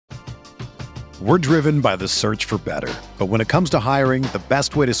We're driven by the search for better. But when it comes to hiring, the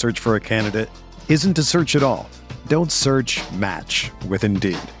best way to search for a candidate isn't to search at all. Don't search, match with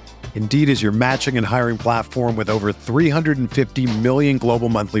Indeed. Indeed is your matching and hiring platform with over 350 million global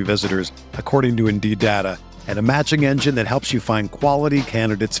monthly visitors, according to Indeed data, and a matching engine that helps you find quality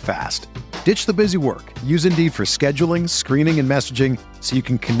candidates fast. Ditch the busy work. Use Indeed for scheduling, screening, and messaging so you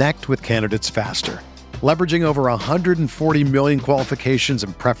can connect with candidates faster. Leveraging over 140 million qualifications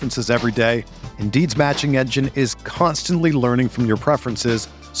and preferences every day, Indeed's matching engine is constantly learning from your preferences,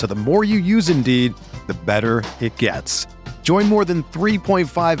 so the more you use Indeed, the better it gets. Join more than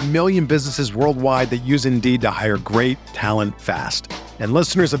 3.5 million businesses worldwide that use Indeed to hire great talent fast. And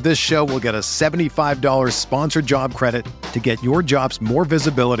listeners of this show will get a $75 sponsored job credit to get your jobs more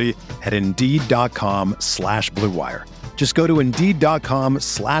visibility at Indeed.com/Blue Wire. Just go to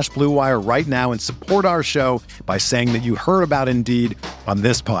Indeed.com/Blue Wire right now and support our show by saying that you heard about Indeed on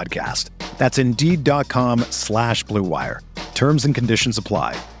this podcast. That's Indeed.com/Blue Wire. Terms and conditions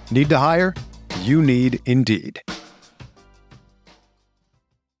apply. Need to hire? You need Indeed.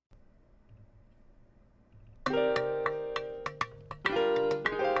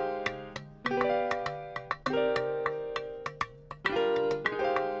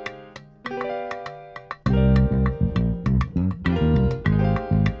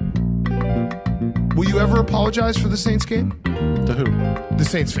 Will you ever apologize for the Saints game? To who? The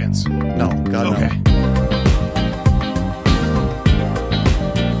Saints fans. No, God, okay. no.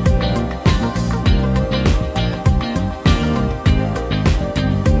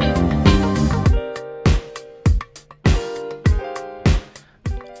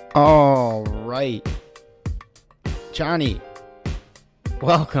 All right. Johnny,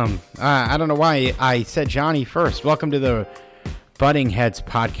 welcome. I don't know why I said Johnny first. Welcome to the Butting Heads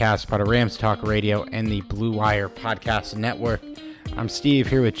podcast, part of Rams Talk Radio and the Blue Wire Podcast Network. I'm Steve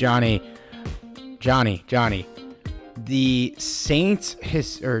here with Johnny. Johnny. The Saints,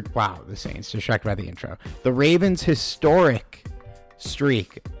 the Saints, distracted by the intro. The Ravens' historic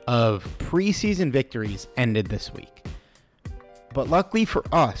streak of preseason victories ended this week. But luckily for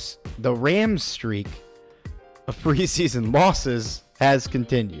us, the Rams' streak of preseason losses has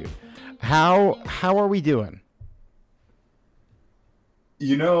continued. How are we doing?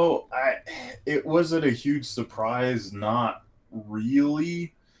 You know, it wasn't a huge surprise, not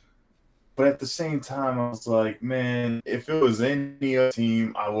really. But at the same time, I was like, man, if it was any other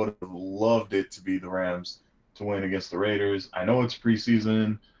team, I would have loved it to be the Rams to win against the Raiders. I know it's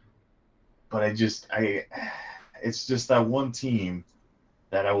preseason, but it's just that one team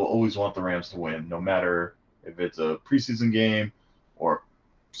that I will always want the Rams to win, no matter if it's a preseason game or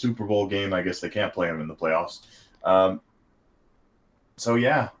Super Bowl game. I guess they can't play them in the playoffs. So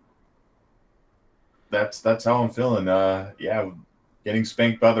yeah, that's how I'm feeling. Getting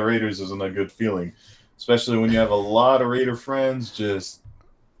spanked by the Raiders isn't a good feeling, especially when you have a lot of Raider friends just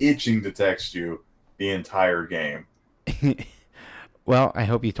itching to text you the entire game. Well, I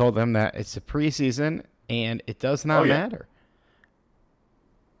hope you told them that it's a preseason and it does not matter.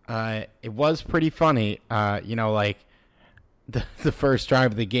 It was pretty funny. Like the first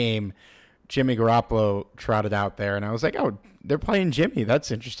drive of the game, Jimmy Garoppolo trotted out there, and I was like, oh, they're playing Jimmy.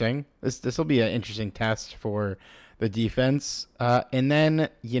 That's interesting. This will be an interesting test for the defense. And then,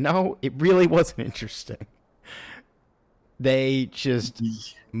 it really wasn't interesting. They just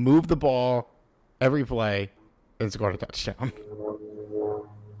moved the ball every play and scored a touchdown.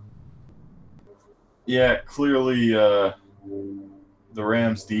 Yeah, clearly the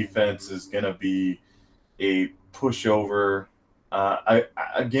Rams defense is going to be a pushover.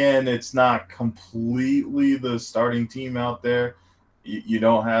 Again, it's not completely the starting team out there. You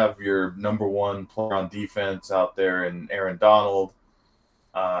don't have your number one player on defense out there in Aaron Donald.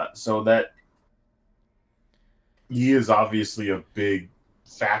 So that he is obviously a big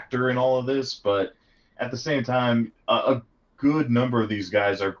factor in all of this, but at the same time, a good number of these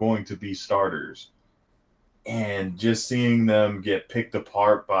guys are going to be starters. And just seeing them get picked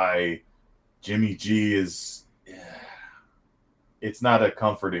apart by Jimmy G it's not a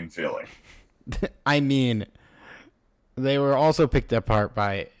comforting feeling. I mean, they were also picked apart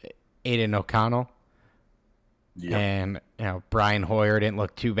by Aiden O'Connell. Yep. And, Brian Hoyer didn't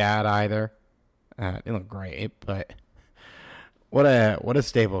look too bad either. Didn't look great, but what a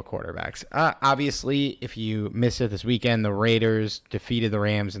stable of quarterbacks. Obviously, if you missed it this weekend, the Raiders defeated the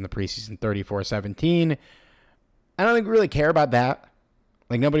Rams in the preseason 34-17. I don't think we really care about that.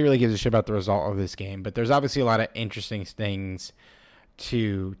 Like, nobody really gives a shit about the result of this game, but there's obviously a lot of interesting things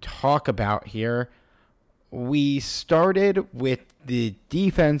to talk about here. We started with the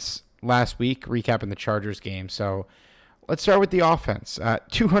defense last week, recapping the Chargers game. So Let's start with the offense.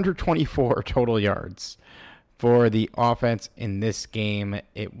 224 total yards for the offense in this game.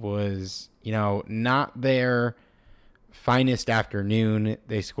 It was, not their finest afternoon.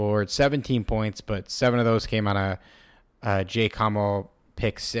 They scored 17 points, but 7 of those came on a Jay Kamal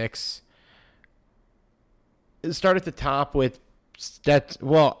pick 6. Start at the top with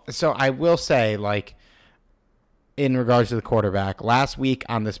so I will say, in regards to the quarterback, last week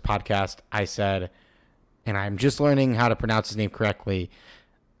on this podcast, I said, and I'm just learning how to pronounce his name correctly,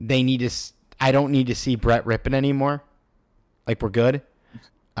 I don't need to see Brett Rippon anymore. We're good.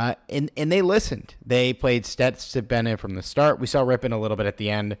 And they listened. They played Stetson Bennett from the start. We saw Rippon a little bit at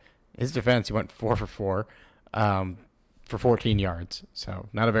the end. His defense, he went 4 for 4 for 14 yards. So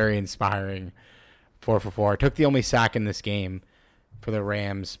not a very inspiring 4 for 4. Took the only sack in this game for the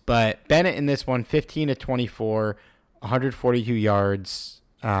Rams. But Bennett in this one, 15 to 24, 142 yards,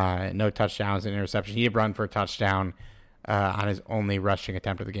 no touchdowns and interception. He did run for a touchdown on his only rushing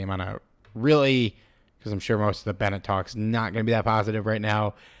attempt of the game on a really, because I'm sure most of the Bennett talk's not going to be that positive right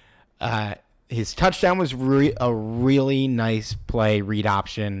now. His touchdown was a really nice play, read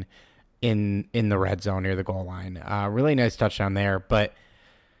option in the red zone near the goal line. Really nice touchdown there. But,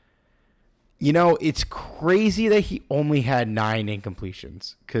 it's crazy that he only had 9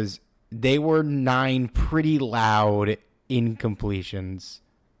 incompletions, because they were 9 pretty loud incompletions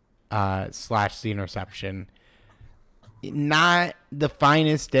 / the interception. Not the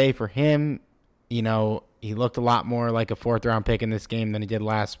finest day for him. He looked a lot more like a 4th-round pick in this game than he did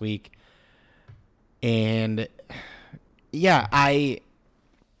last week. And, yeah, I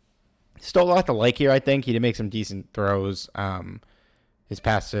still a lot to like here, I think. He did make some decent throws. His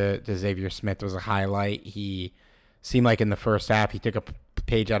pass to Xavier Smith was a highlight. He seemed like in the first half he took a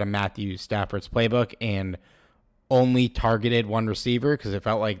page out of Matthew Stafford's playbook and only targeted one receiver, because it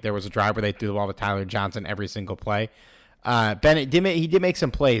felt like there was a drive where they threw the ball to Tyler Johnson every single play. Bennett did make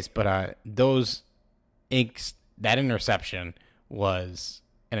some plays, but that interception was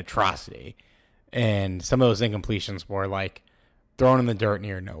an atrocity, and some of those incompletions were thrown in the dirt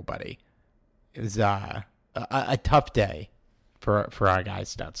near nobody. It was a tough day for our guy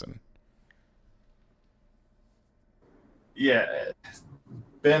Stetson. Yeah,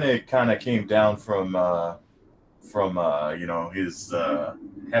 Bennett kind of came down from his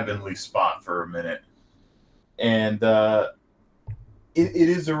heavenly spot for a minute. And it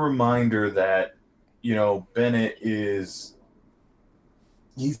is a reminder that, Bennett he's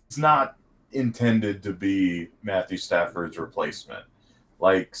not intended to be Matthew Stafford's replacement,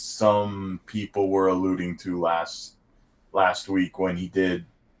 like some people were alluding to last week when he did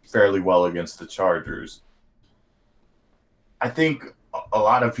fairly well against the Chargers. I think a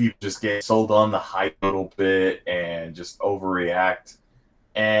lot of people just get sold on the hype a little bit and just overreact.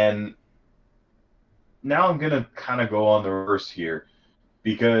 And now I'm going to kind of go on the reverse here,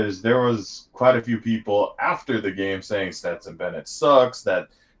 because there was quite a few people after the game saying Stetson Bennett sucks, that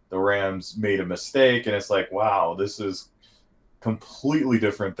the Rams made a mistake, and it's like, wow, this is completely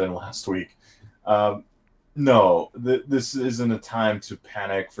different than last week. No, this isn't a time to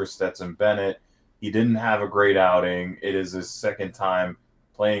panic for Stetson Bennett. He didn't have a great outing. It is his 2nd time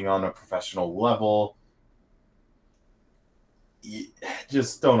playing on a professional level.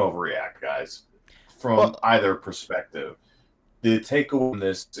 Just don't overreact, guys, from either perspective. The takeaway from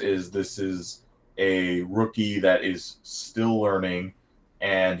this is a rookie that is still learning,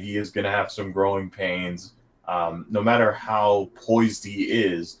 and he is going to have some growing pains. No matter how poised he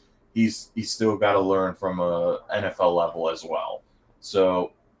is, he's still got to learn from a NFL level as well.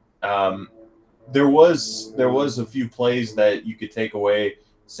 So there was a few plays that you could take away,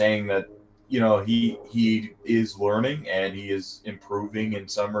 saying that he is learning and he is improving in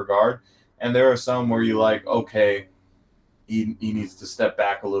some regard, and there are some where you're like, okay, he needs to step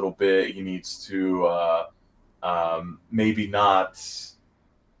back a little bit. He needs to maybe not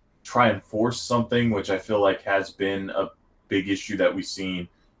try and force something, which I feel like has been a big issue that we've seen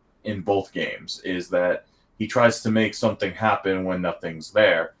in both games, is that he tries to make something happen when nothing's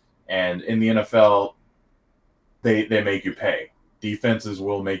there. And in the NFL, they make you pay. Defenses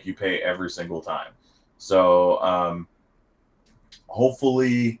will make you pay every single time. So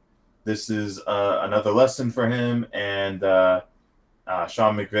hopefully this is another lesson for him, and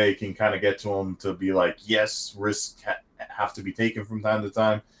Sean McVay can kind of get to him to be like, yes, risks have to be taken from time to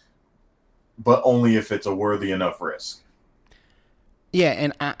time, but only if it's a worthy enough risk. Yeah,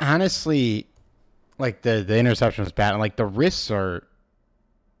 and honestly, the interception was bad, and the risks are,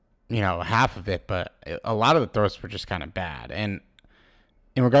 half of it, but a lot of the throws were just kind of bad. And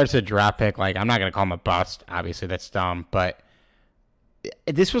in regards to the draft pick, I'm not going to call him a bust. Obviously, that's dumb, but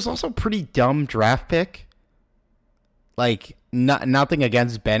this was also a pretty dumb draft pick. Like, nothing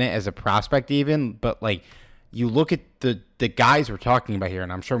against Bennett as a prospect even, but like you look at the guys we're talking about here,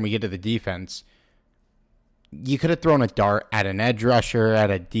 and I'm sure when we get to the defense, you could have thrown a dart at an edge rusher,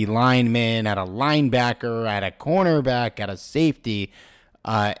 at a D lineman, at a linebacker, at a cornerback, at a safety,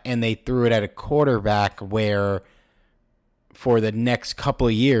 and they threw it at a quarterback where for the next couple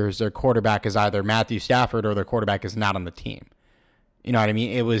of years, their quarterback is either Matthew Stafford or their quarterback is not on the team. You know what I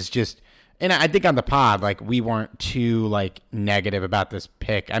mean? It was just, and I think on the pod, like we weren't too like negative about this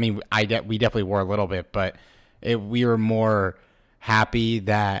pick. I mean, we definitely were a little bit, but we were more happy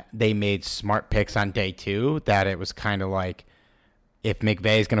that they made smart picks on day 2. That it was kind of like if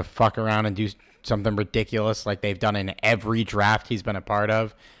McVay's gonna fuck around and do something ridiculous like they've done in every draft he's been a part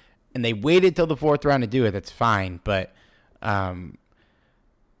of, and they waited till the 4th round to do it, that's fine. But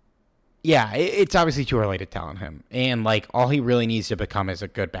yeah, it's obviously too early to tell on him. And, like, all he really needs to become is a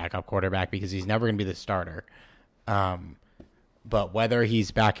good backup quarterback because he's never going to be the starter. But whether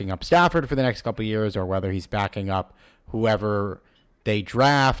he's backing up Stafford for the next couple of years or whether he's backing up whoever they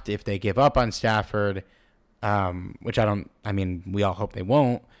draft if they give up on Stafford, which we all hope they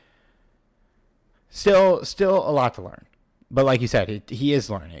won't, still a lot to learn. But like you said, he is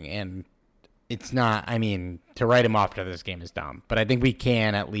learning, and it's not, to write him off to this game is dumb. But I think we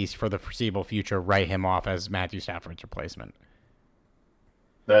can, at least for the foreseeable future, write him off as Matthew Stafford's replacement.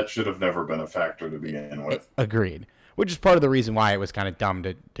 That should have never been a factor to begin with. Agreed. Which is part of the reason why it was kind of dumb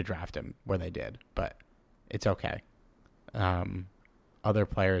to draft him where they did. But it's okay. Other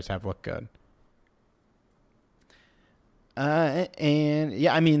players have looked good. And,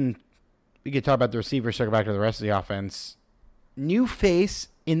 yeah, we could talk about the receivers, circle back to the rest of the offense. New face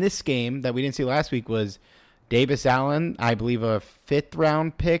in this game that we didn't see last week was Davis Allen, I believe a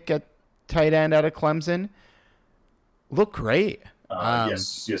 5th-round pick at tight end out of Clemson. Looked great.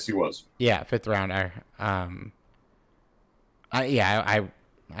 Yes, he was. Yeah, 5th rounder. I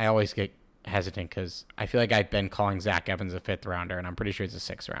always get hesitant because I feel like I've been calling Zach Evans a 5th rounder, and I'm pretty sure he's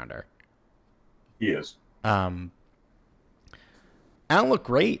a 6th rounder. He is. Allen looked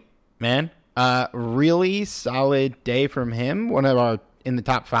great, man. Really solid day from him. One of our in the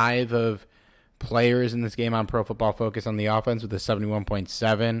top 5 of players in this game on Pro Football Focus on the offense with a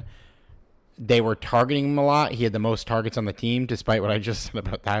 71.7. They were targeting him a lot. He had the most targets on the team, despite what I just said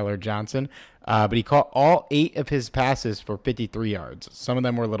about Tyler Johnson. But he caught all 8 of his passes for 53 yards. Some of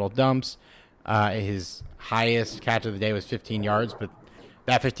them were little dumps. His highest catch of the day was 15 yards, but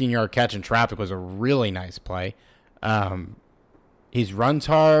that 15-yard catch in traffic was a really nice play. He runs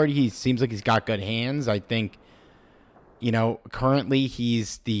hard. He seems like he's got good hands. I think, currently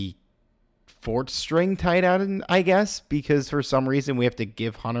he's the 4th string tight end, I guess, because for some reason we have to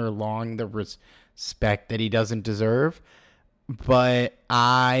give Hunter Long the respect that he doesn't deserve. But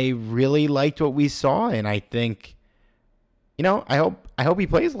I really liked what we saw, and I think, I hope he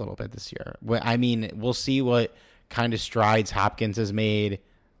plays a little bit this year. We'll see what kind of strides Hopkins has made.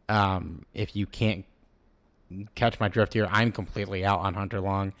 If you can't catch my drift here, I'm completely out on Hunter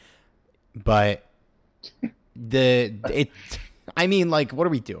Long. But what are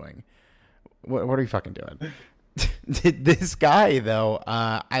we doing? What are we fucking doing? This guy, though,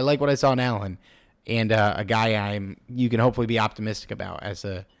 I like what I saw in Allen, and a guy you can hopefully be optimistic about as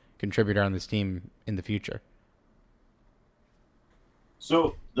a contributor on this team in the future.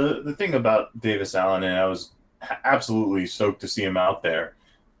 So the thing about Davis Allen, and I was absolutely stoked to see him out there,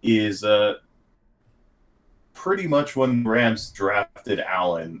 is pretty much when the Rams drafted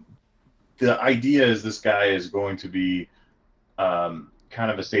Allen, the idea is this guy is going to be kind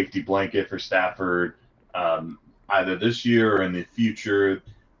of a safety blanket for Stafford either this year or in the future,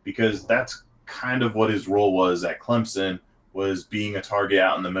 because that's kind of what his role was at Clemson, was being a target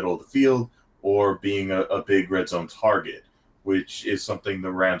out in the middle of the field or being a big red zone target, which is something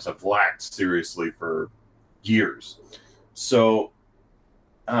the Rams have lacked seriously for years. So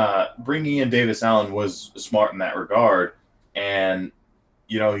bringing in Davis Allen was smart in that regard, and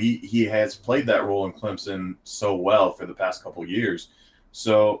he has played that role in Clemson so well for the past couple years.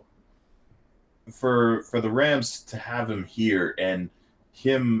 So for the Rams to have him here and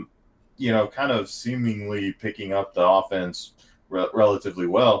him, kind of seemingly picking up the offense relatively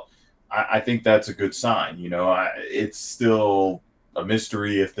well, I think that's a good sign. It's still a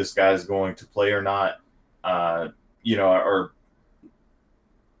mystery if this guy's going to play or not. Or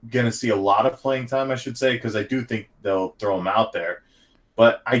going to see a lot of playing time, I should say, because I do think they'll throw him out there.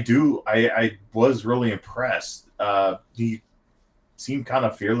 But I was really impressed. He seemed kind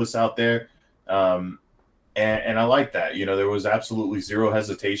of fearless out there. And I like that. There was absolutely zero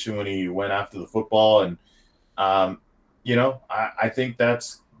hesitation when he went after the football. And, I think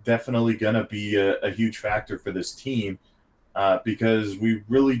that's definitely going to be a huge factor for this team because we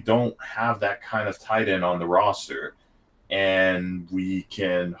really don't have that kind of tight end on the roster. And we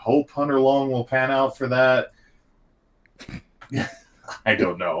can hope Hunter Long will pan out for that. I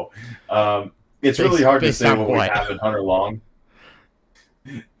don't know. It's really hard to say what we have in Hunter Long.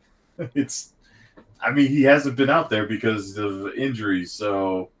 He hasn't been out there because of injuries,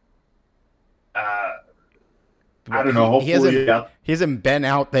 so I don't know. Hopefully, he hasn't been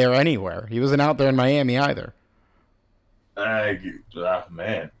out there anywhere. He wasn't out there in Miami either.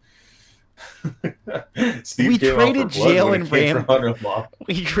 Man. We traded Jalen Ramsey.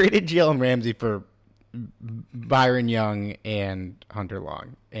 We traded Jalen Ramsey for Byron Young and Hunter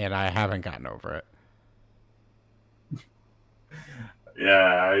Long, and I haven't gotten over it.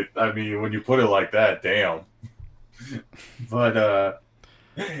 Yeah, I mean, when you put it like that, damn. But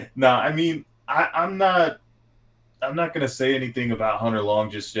no, I mean, I'm not going to say anything about Hunter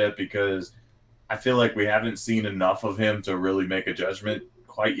Long just yet because I feel like we haven't seen enough of him to really make a judgment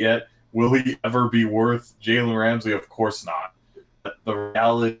quite yet. Will he ever be worth Jalen Ramsey? Of course not. But the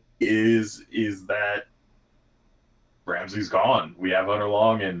reality is that Ramsey's gone. We have Hunter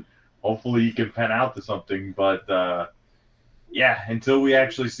Long, and hopefully he can pan out to something. But yeah, until we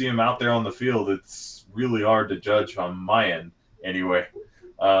actually see him out there on the field, it's really hard to judge on my end anyway.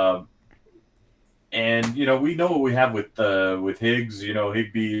 And, you know, we know what we have with Higgs. You know,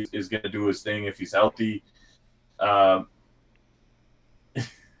 Higbee is going to do his thing if he's healthy.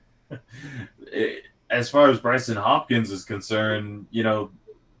 As far as Bryson Hopkins is concerned, you know,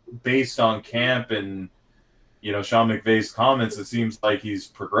 based on camp and, you know, Sean McVay's comments, it seems like he's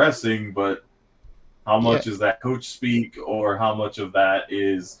progressing, but how much is that coach speak or how much of that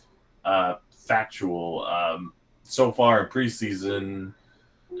is factual? So far in preseason,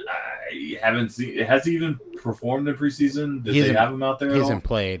 I haven't seen. Has he even performed in preseason? Did they have him out there at all? He hasn't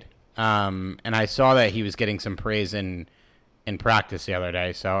played. And I saw that he was getting some praise in practice the other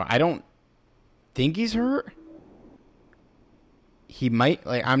day, so I don't think he's hurt. He might.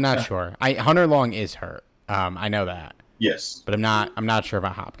 I'm not sure. Hunter Long is hurt. I know that. Yes, but I'm not sure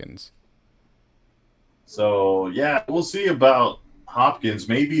about Hopkins. So yeah, we'll see about Hopkins.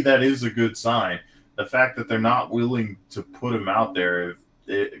 Maybe that is a good sign. The fact that they're not willing to put him out there,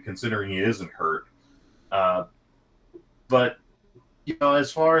 considering he isn't hurt. But you know,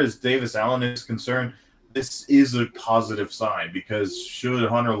 as far as Davis Allen is concerned, this is a positive sign because should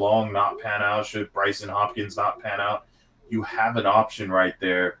Hunter Long not pan out, should Bryson Hopkins not pan out, you have an option right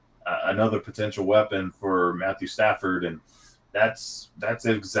there, another potential weapon for Matthew Stafford, and that's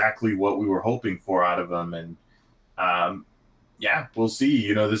exactly what we were hoping for out of him. And yeah, we'll see.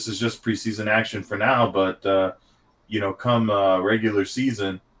 You know, this is just preseason action for now, but you know, come regular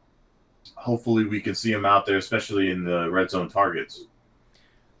season, hopefully we can see him out there, especially in the red zone targets.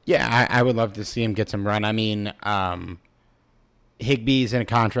 Yeah, I would love to see him get some run. I mean, Higbee's in a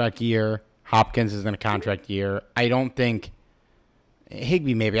contract year. Hopkins is in a contract year. I don't think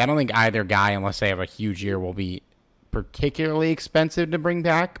Higbee maybe. I don't think either guy, unless they have a huge year, will be particularly expensive to bring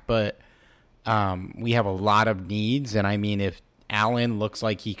back. But we have a lot of needs, and I mean, if Allen looks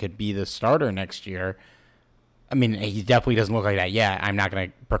like he could be the starter next year, I mean, he definitely doesn't look like that yet. I'm not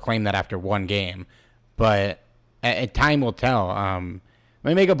going to proclaim that after one game, but time will tell. Let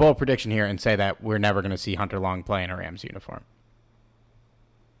me make a bold prediction here and say that we're never going to see Hunter Long play in a Rams uniform.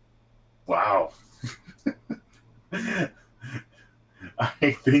 Wow. I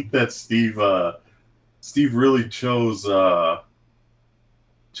think that Steve really chose to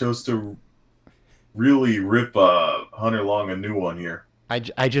really rip Hunter Long a new one here.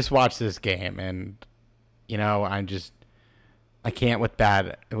 I just watched this game, and you know, I can't with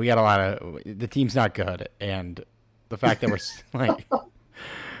bad. We got a lot of the team's not good, and the fact that we're like.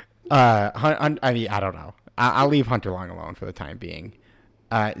 I mean, I don't know. I'll leave Hunter Long alone for the time being.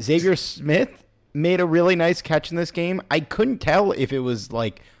 Xavier Smith made a really nice catch in this game. I couldn't tell if it was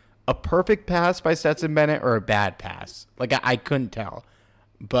like a perfect pass by Stetson Bennett or a bad pass. Like, I couldn't tell.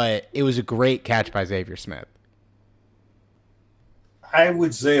 But it was a great catch by Xavier Smith. I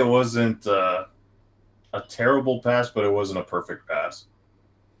would say it wasn't a terrible pass, but it wasn't a perfect pass.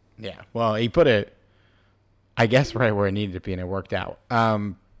 Yeah, well, he put it, I guess, right where it needed to be, and it worked out.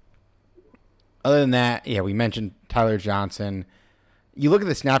 Other than that, yeah, we mentioned Tyler Johnson. You look at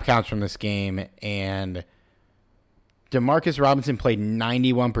the snap counts from this game, and Demarcus Robinson played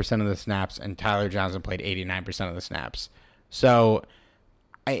 91% of the snaps, and Tyler Johnson played 89% of the snaps. So,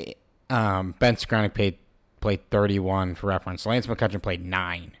 Ben Skowronek played 31 for reference. Lance McCutcheon played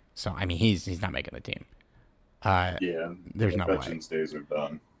 9. So, I mean, he's not making the team. Yeah, there's no way. McCutcheon's days are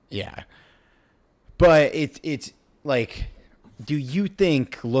done. Yeah, but it's like Do you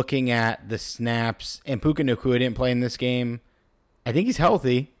think, looking at the snaps, and Puka Nacua didn't play in this game, I think he's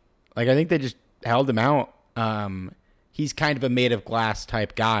healthy. Like, I think they just held him out. He's kind of a made of glass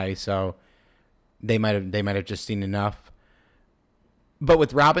type guy, so they might have just seen enough. But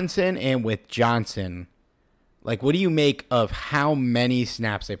with Robinson and with Johnson, like, what do you make of how many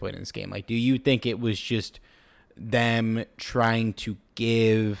snaps they played in this game? Like, do you think it was just them trying to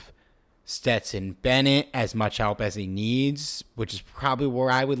give Stetson Bennett as much help as he needs, which is probably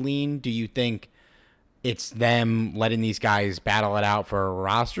where I would lean? Do you think it's them letting these guys battle it out for a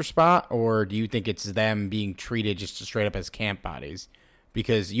roster spot, or do you think it's them being treated just straight up as camp bodies?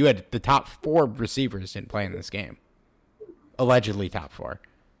 Because you had the top 4 receivers didn't play in this game. Allegedly top 4.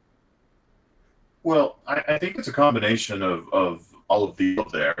 Well, I think it's a combination of all of the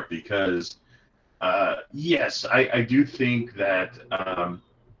above there because, yes, I do think that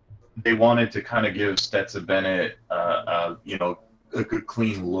they wanted to kind of give Stetson Bennett, a good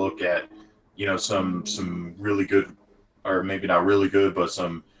clean look at, some really good, or maybe not really good, but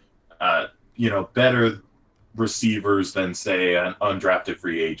some, better receivers than, say, an undrafted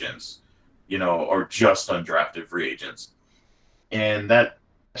free agents, or just undrafted free agents. And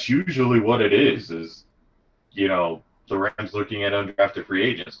that's usually what it is, the Rams looking at undrafted free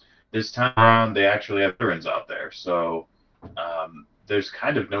agents. This time around, they actually have veterans out there. So there's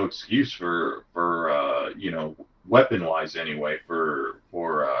kind of no excuse for weapon-wise anyway, for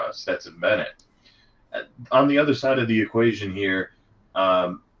Stetson Bennett. On the other side of the equation here,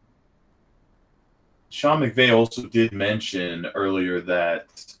 Sean McVay also did mention earlier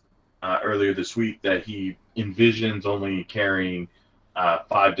this week that he envisions only carrying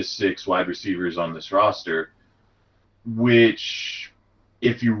 5 to 6 wide receivers on this roster, which,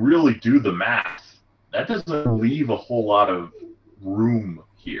 if you really do the math, that doesn't leave a whole lot of room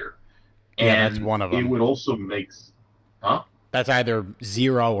here. Yeah, And that's one of them. It would also make... Huh? That's either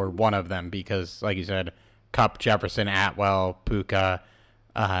 0 or one of them because, like you said, Kupp, Jefferson, Atwell, Puka,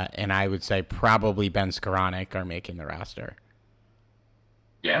 and I would say probably Ben Skoranek are making the roster.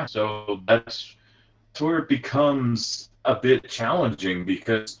 Yeah, so that's where it becomes a bit challenging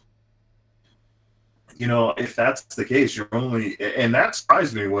because, if that's the case, you're only, and that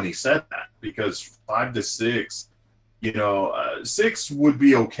surprised me when he said that, because 5 to 6, 6 would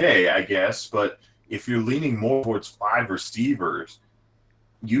be okay, I guess, but if you're leaning more towards 5 receivers,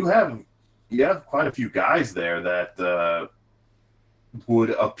 you have quite a few guys there that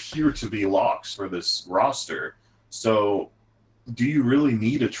would appear to be locks for this roster. So do you really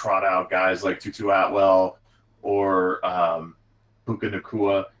need to trot out guys like Tutu Atwell or Puka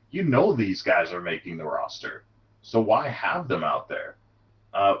Nacua? These guys are making the roster. So why have them out there?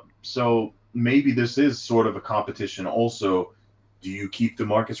 So maybe this is sort of a competition also. Do you keep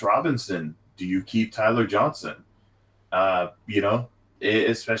DeMarcus Robinson? Do you keep Tyler Johnson?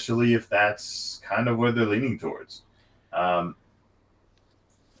 Especially if that's kind of where they're leaning towards. Do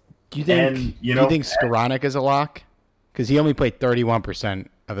you think Skoranek is a lock? Because he only played 31%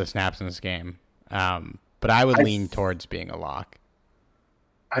 of the snaps in this game. But I would lean towards being a lock.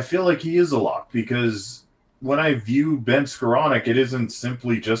 I feel like he is a lock because when I view Ben Skoranek, it isn't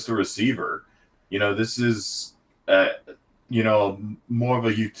simply just a receiver. This is, more of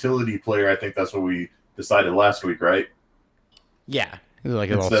a utility player. I think that's what we decided last week, right? Yeah. It was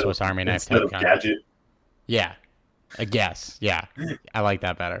like a little Swiss Army knife type of gadget. Yeah. I guess. Yeah. I like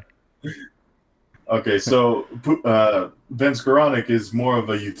that better. Okay, so Ben Skoranek is more of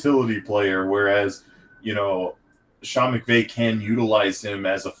a utility player, whereas, Sean McVay can utilize him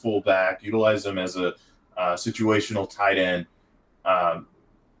as a fullback, utilize him as a situational tight end.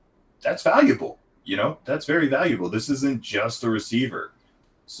 That's valuable. That's very valuable. This isn't just a receiver.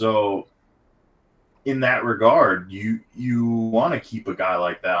 So in that regard, you want to keep a guy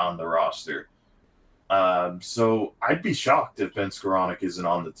like that on the roster. So I'd be shocked if Ben Skoranek isn't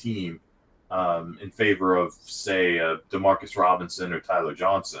on the team in favor of, say, DeMarcus Robinson or Tyler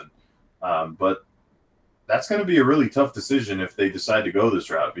Johnson. But that's going to be a really tough decision if they decide to go this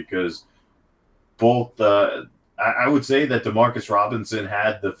route because both I would say that DeMarcus Robinson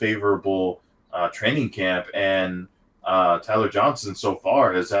had the favorable training camp, and Tyler Johnson so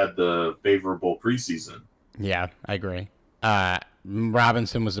far has had the favorable preseason. Yeah, I agree.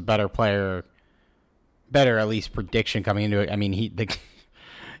 Robinson was a better player, better at least prediction coming into it. I mean, he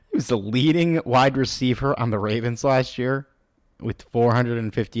was the leading wide receiver on the Ravens last year with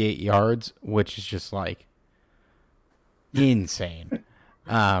 458 yards, which is just like insane.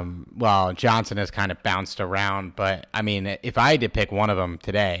 Well, Johnson has kind of bounced around, but I mean, if I had to pick one of them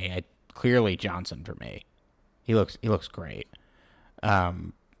today, clearly Johnson for me. He looks great.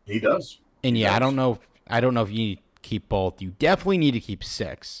 He does. And yeah, I don't know if you keep both. You definitely need to keep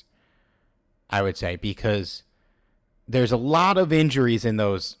 6, I would say, because there's a lot of injuries in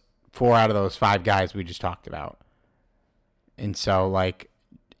those 4 out of those 5 guys we just talked about. And so, like,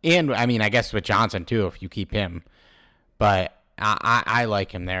 and I mean, I guess with Johnson too, if you keep him, but I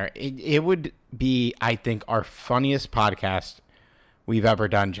like him there. It would be, I think, our funniest podcast we've ever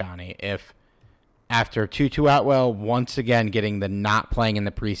done, Johnny, if after Tutu Atwell once again getting the not playing in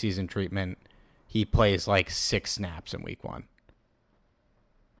the preseason treatment, he plays like 6 snaps in week 1.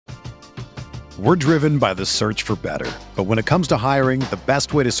 We're driven by the search for better. But when it comes to hiring, the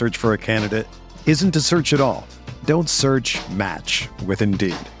best way to search for a candidate isn't to search at all. Don't search, match with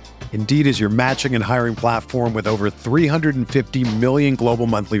Indeed. Indeed is your matching and hiring platform with over 350 million global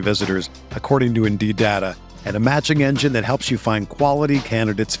monthly visitors, according to Indeed data, and a matching engine that helps you find quality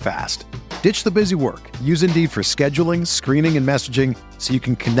candidates fast. Ditch the busy work. Use Indeed for scheduling, screening, and messaging so you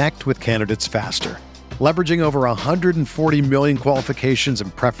can connect with candidates faster. Leveraging over 140 million qualifications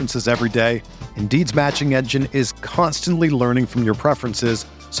and preferences every day, Indeed's matching engine is constantly learning from your preferences,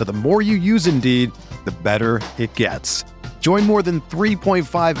 so the more you use Indeed, the better it gets. Join more than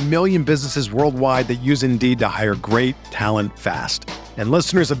 3.5 million businesses worldwide that use Indeed to hire great talent fast. And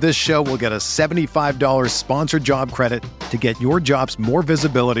listeners of this show will get a $75 sponsored job credit to get your jobs more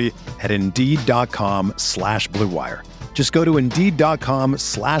visibility at Indeed.com/Blue Wire. Just go to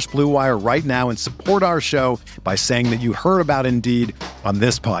Indeed.com/Blue Wire right now and support our show by saying that you heard about Indeed on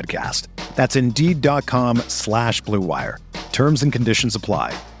this podcast. That's Indeed.com/Blue Wire. Terms and conditions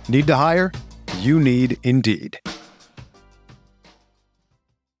apply. Need to hire? You need Indeed.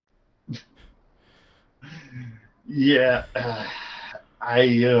 Yeah,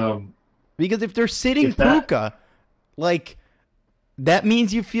 Because if they're sitting Puka, like, that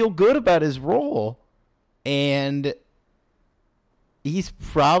means you feel good about his role. And he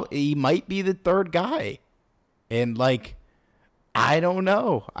might be the third guy. And, like, I don't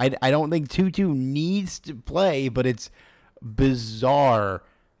know. I don't think Tutu needs to play, but it's bizarre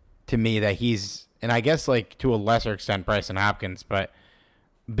to me that he's, and I guess, like, to a lesser extent, Bryson Hopkins, but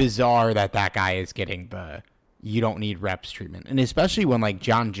bizarre that guy is getting the you don't need reps treatment. And especially when, like,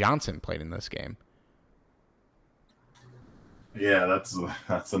 John Johnson played in this game. Yeah,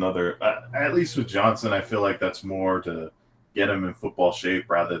 that's another. At least with Johnson, I feel like that's more to get him in football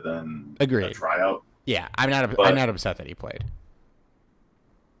shape rather than Agreed. A tryout. Yeah, I'm not upset that he played.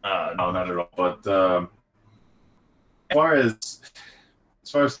 No, not at all. But as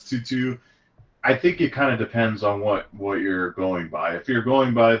far as Tutu, I think it kind of depends on what you're going by. If you're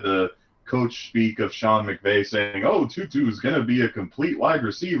going by the coach speak of Sean McVay saying, "Oh, Tutu is going to be a complete wide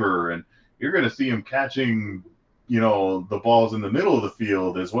receiver, and you're going to see him catching, the balls in the middle of the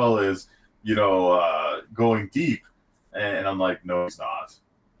field as well as, going deep," and I'm like, no, he's not.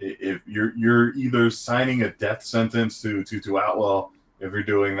 If you're either signing a death sentence to Tutu Atwell if you're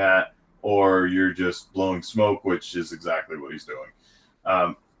doing that, or you're just blowing smoke, which is exactly what he's doing.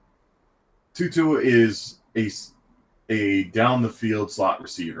 Tutu is a down the field slot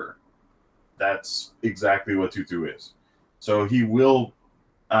receiver. That's exactly what Tutu is. So he will,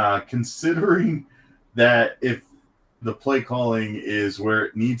 considering that if the play calling is where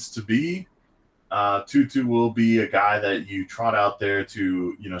it needs to be, Tutu will be a guy that you trot out there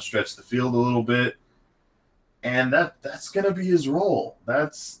to, stretch the field a little bit. And that's going to be his role.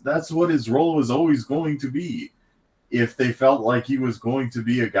 That's what his role is always going to be. If they felt like he was going to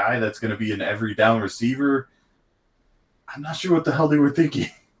be a guy that's going to be an every down receiver, I'm not sure what the hell they were thinking.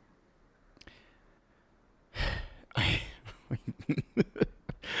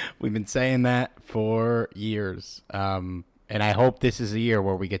 We've been saying that for years. And I hope this is a year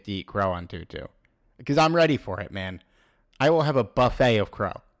where we get to eat crow on Tutu. Because I'm ready for it, man. I will have a buffet of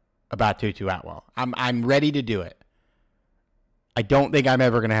crow about Tutu Atwell. I'm ready to do it. I don't think I'm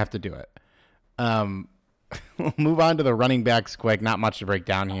ever going to have to do it. We'll move on to the running backs quick. Not much to break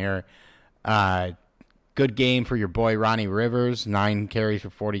down here. Good game for your boy Ronnie Rivers. 9 carries for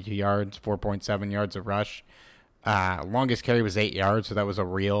 42 yards, 4.7 yards of rush. Longest carry was 8 yards, so that was a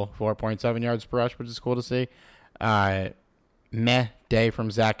real 4.7 yards per rush, which is cool to see. Meh day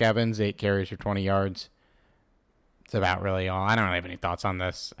from Zach Evans, 8 carries for 20 yards. It's about really all. I don't really have any thoughts on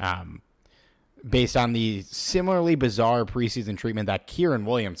this. Based on the similarly bizarre preseason treatment that Kieran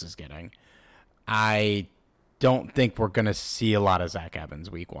Williams is getting, I don't think we're going to see a lot of Zach Evans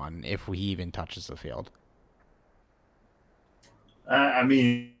week 1 if he even touches the field. I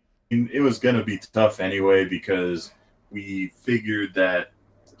mean, it was going to be tough anyway because we figured that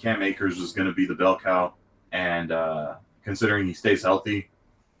Cam Akers was going to be the bell cow, and considering he stays healthy.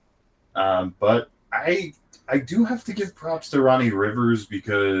 But I do have to give props to Ronnie Rivers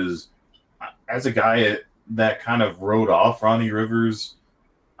because as a guy that kind of wrote off Ronnie Rivers,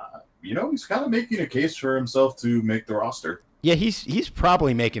 he's kind of making a case for himself to make the roster. Yeah, he's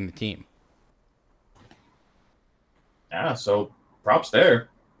probably making the team. Yeah, so props there.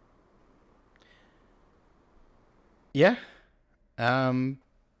 Yeah. Yeah.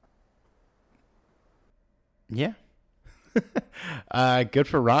 Good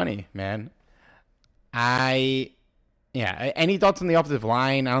for Ronnie, man. Any thoughts on the offensive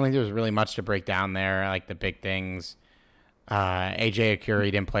line? I don't think there was really much to break down there. Like the big things. AJ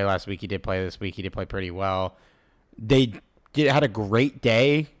Akuri didn't play last week. He did play this week. He did play pretty well. They had a great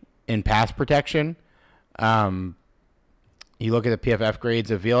day in pass protection. You look at the PFF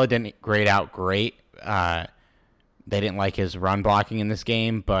grades. Avila didn't grade out great. They didn't like his run blocking in this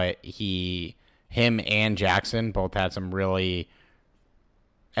game, but him and Jackson both had some really.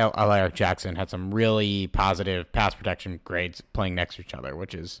 Alaric Jackson had some really positive pass protection grades playing next to each other,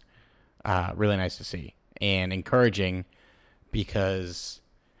 which is really nice to see and encouraging because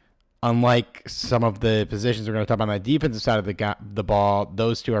unlike some of the positions we're going to talk about on the defensive side of the ball,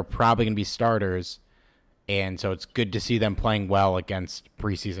 those two are probably going to be starters, and so it's good to see them playing well against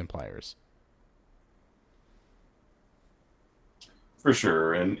preseason players. For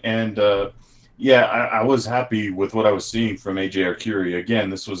sure, I was happy with what I was seeing from AJ Arcuri. Again,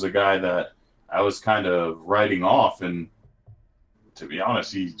 this was a guy that I was kind of writing off, and to be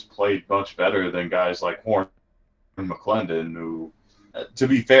honest, he's played much better than guys like Horn and McClendon, who, to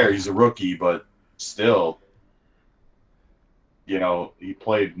be fair, he's a rookie, but still, he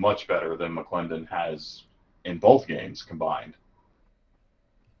played much better than McClendon has in both games combined.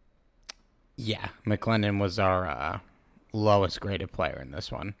 Yeah, McClendon was our lowest graded player in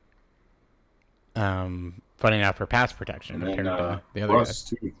this one. Funny enough for pass protection compared to the other guys.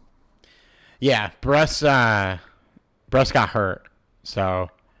 Too. Yeah, Bruss got hurt, so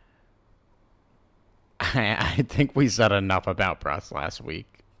I think we said enough about Bruss last week.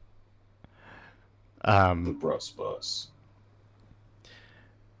 The Bruss bus.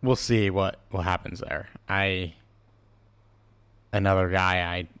 We'll see what happens there. Another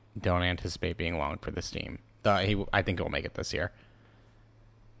guy I don't anticipate being long for this team. I think he'll make it this year.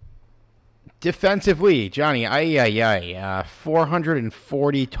 Defensively, Johnny,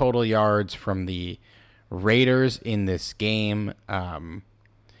 440 total yards from the Raiders in this game.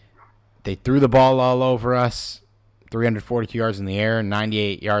 They threw the ball all over us, 342 yards in the air,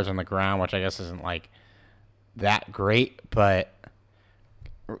 98 yards on the ground, which I guess isn't like that great, but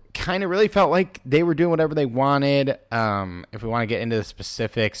kind of really felt like they were doing whatever they wanted. If we want to get into the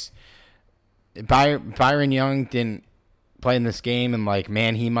specifics, Byron Young didn't play in this game,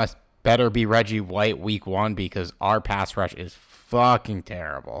 and he must better be Reggie White week 1 because our pass rush is fucking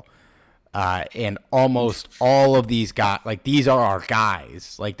terrible. And almost all of these guys, these are our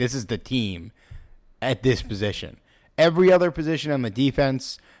guys. This is the team at this position. Every other position on the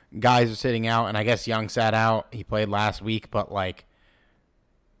defense, guys are sitting out, and I guess Young sat out. He played last week, but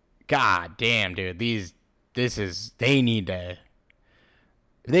god damn, dude, they need to.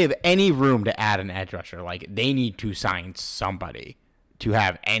 If they have any room to add an edge rusher, they need to sign somebody to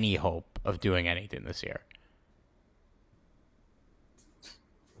have any hope of doing anything this year.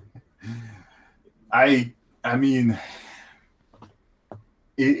 I mean,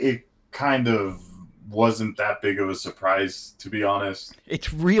 it kind of wasn't that big of a surprise, to be honest.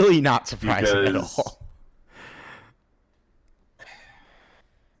 It's really not surprising at all.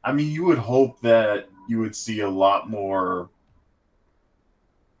 I mean, you would hope that you would see a lot more,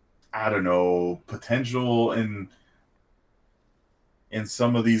 I don't know, potential in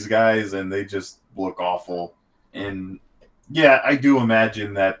some of these guys, and they just look awful. And yeah, I do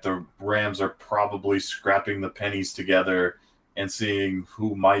imagine that the Rams are probably scrapping the pennies together and seeing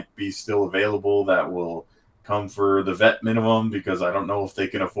who might be still available that will come for the vet minimum, because I don't know if they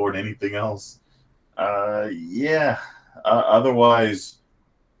can afford anything else. Otherwise,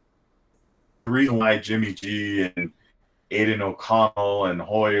 the reason why Jimmy G and Aiden O'Connell and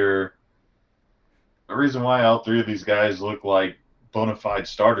Hoyer, the reason why all three of these guys look like bona fide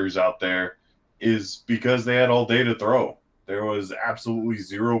starters out there is because they had all day to throw. There was absolutely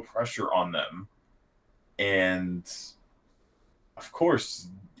zero pressure on them. And of course,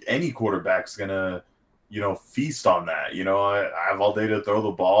 any quarterback's going to, feast on that. I have all day to throw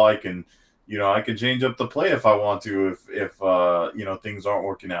the ball. I can change up the play if I want to, if things aren't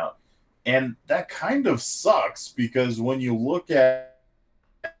working out. And that kind of sucks, because when you look at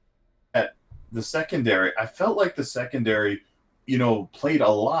the secondary, I felt like the secondary, played a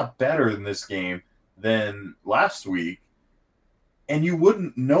lot better in this game than last week. And you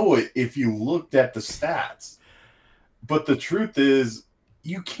wouldn't know it if you looked at the stats. But the truth is,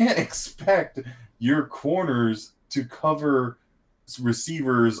 you can't expect your corners to cover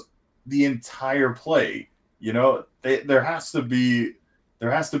receivers the entire play. There has to be an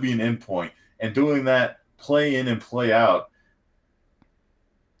endpoint, and doing that play in and play out,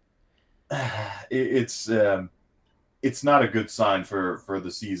 it's not a good sign for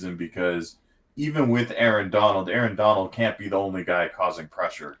the season, because even with Aaron Donald can't be the only guy causing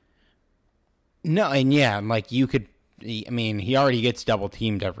pressure. No, and yeah, like you could. I mean, he already gets double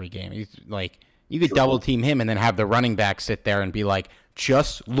teamed every game. He's like, you could double team him and then have the running back sit there and be like,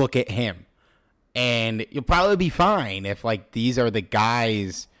 just look at him, and you'll probably be fine if like these are the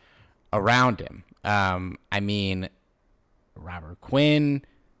guys around him. I mean, Robert Quinn,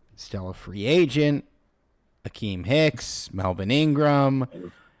 still a free agent. Akeem Hicks, Melvin Ingram,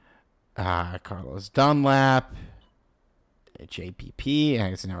 Carlos Dunlap, JPP. I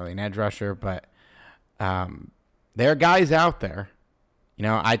guess it's not really an edge rusher, but there are guys out there.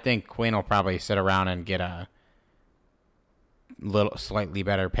 I think Quinn will probably sit around and get a little slightly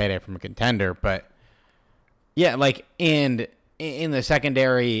better payday from a contender. But yeah, like in the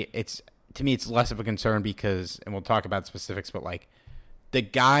secondary, to me it's less of a concern because, and we'll talk about specifics, but like the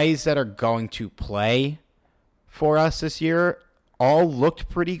guys that are going to play for us this year all looked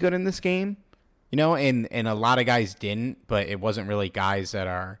pretty good in this game, and a lot of guys didn't, but it wasn't really guys that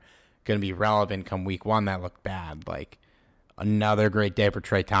are going to be relevant come week one that looked bad. Like another great day for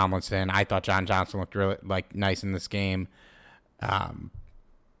Trey Tomlinson. I thought John Johnson looked really nice in this game.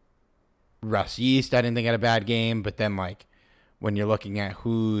 Russ Yeast, I didn't think had a bad game, but then like when you're looking at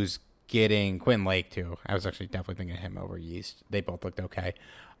who's getting Quinn Lake too, I was actually definitely thinking of him over Yeast. They both looked okay.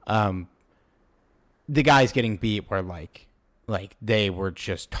 The guys getting beat were like they were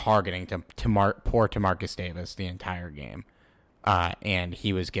just targeting poor Tamarcus Davis the entire game, and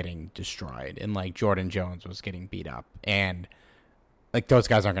he was getting destroyed, and like Jordan Jones was getting beat up, and like those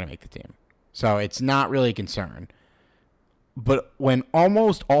guys aren't going to make the team, so it's not really a concern. But when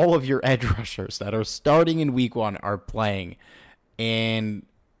almost all of your edge rushers that are starting in week one are playing, and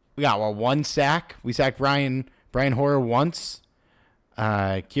we got one sack, we sacked Brian Hoyer once.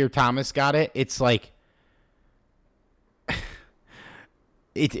 Keir Thomas got it. It's like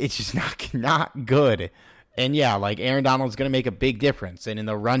it's just not good. And yeah, like Aaron Donald's going to make a big difference. And in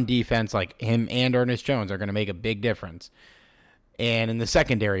the run defense, like him and Ernest Jones are going to make a big difference. And in the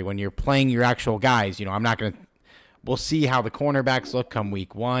secondary, when you're playing your actual guys, I'm not going to. We'll see how the cornerbacks look come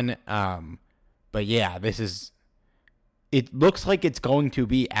week one. But yeah, it looks like it's going to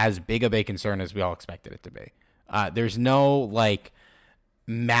be as big of a concern as we all expected it to be. There's no like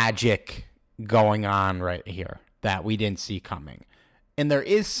magic going on right here that we didn't see coming. And there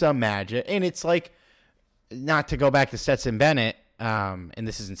is some magic, and it's like, not to go back to Stetson Bennett, and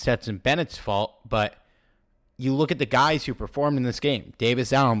this isn't Stetson Bennett's fault, but you look at the guys who performed in this game.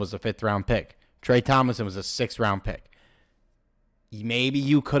 Davis Allen was a 5th-round pick. Trey Tomlinson was a 6th-round pick. Maybe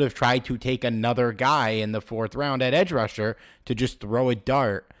you could have tried to take another guy in the 4th round at edge rusher to just throw a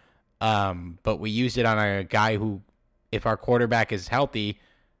dart, but we used it on a guy who, if our quarterback is healthy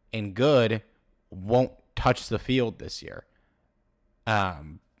and good, won't touch the field this year. Yeah,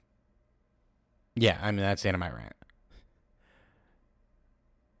 I mean, that's the end of my rant.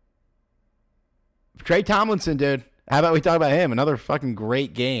 Trey Tomlinson, dude. How about we talk about him? Another fucking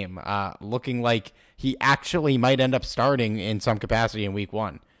great game. Looking like he actually might end up starting in some capacity in week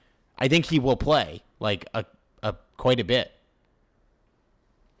one. I think he will play like a quite a bit.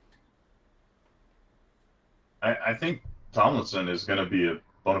 I think Tomlinson is going to be a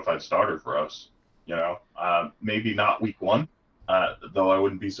bona fide starter for us. Maybe not week one, though I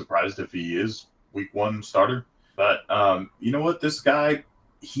wouldn't be surprised if he is week one starter. But you know what? This guy,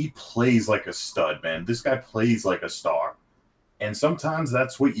 he plays like a stud, man. This guy plays like a star. And sometimes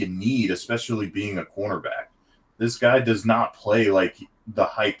that's what you need, especially being a cornerback. This guy does not play like the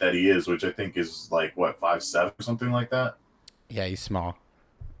height that he is, which I think is like, 5'7" or something like that? Yeah, he's small.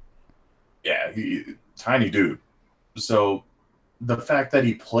 Yeah, tiny dude. So the fact that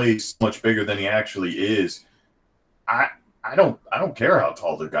he plays much bigger than he actually is, I don't care how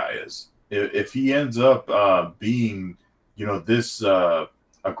tall the guy is. If he ends up being, this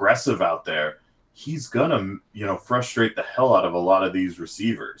aggressive out there, he's gonna, frustrate the hell out of a lot of these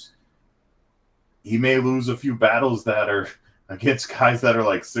receivers. He may lose a few battles that are against guys that are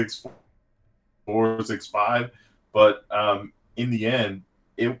like 6'4", 6'5", but in the end,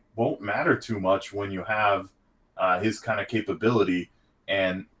 it won't matter too much when you have his kind of capability,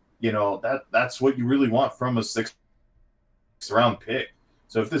 and that's what you really want from a 6th-round pick.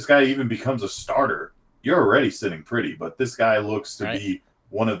 So if this guy even becomes a starter, you're already sitting pretty. But this guy looks to be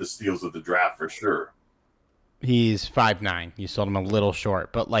one of the steals of the draft for sure. He's 5'9". You sold him a little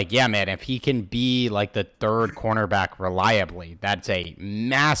short. But, like, yeah, man, if he can be, like, the third cornerback reliably, that's a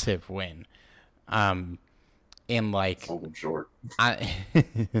massive win. And, like... Sold him short.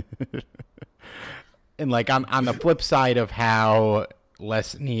 And, like, on the flip side of how Les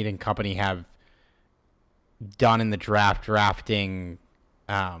Snead and company have done in the drafting,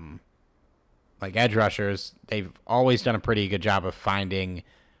 like, edge rushers, they've always done a pretty good job of finding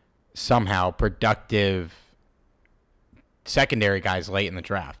somehow productive secondary guys late in the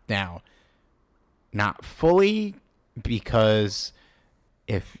draft. Now, not fully, because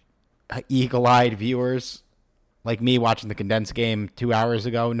if eagle-eyed viewers like me watching the condensed game 2 hours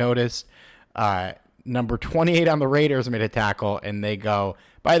ago noticed, number 28 on the Raiders made a tackle, and they go,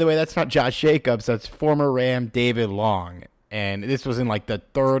 by the way, that's not Josh Jacobs, that's former Ram David Long. And this was in, like, the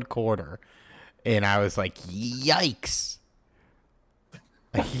third quarter. And I was like, yikes.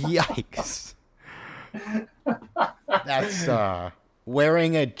 Yikes. That's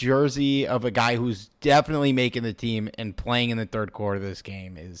wearing a jersey of a guy who's definitely making the team and playing in the third quarter of this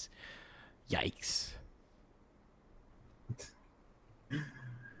game is yikes.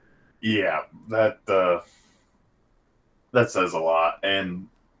 Yeah, that says a lot. And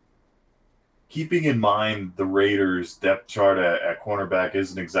keeping in mind the Raiders' depth chart at cornerback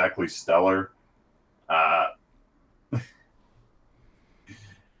isn't exactly stellar.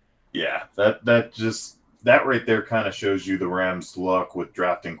 Yeah, that right there kind of shows you the Rams' luck with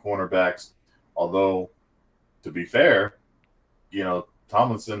drafting cornerbacks. Although, to be fair,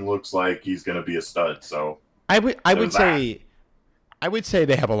 Tomlinson looks like he's going to be a stud. So I would say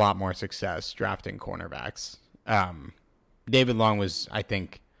they have a lot more success drafting cornerbacks. David Long was, I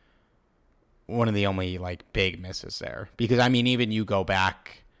think, one of the only, like, big misses there, because I mean, even you go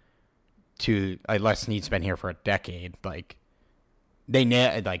back to, like, Les Snead's been here for a decade, like.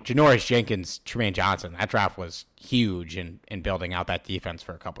 Like Janoris Jenkins, Tremaine Johnson, that draft was huge in building out that defense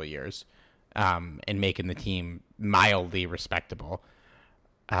for a couple of years, and making the team mildly respectable.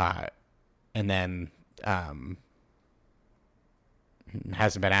 And then hasn't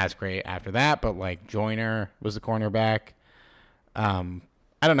been as great after that, but, like, Joyner was the cornerback. I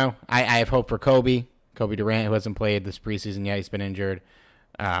don't know. I have hope for Kobe Durant, who hasn't played this preseason yet. He's been injured.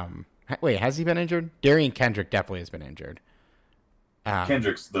 Wait, has he been injured? Darian Kendrick definitely has been injured.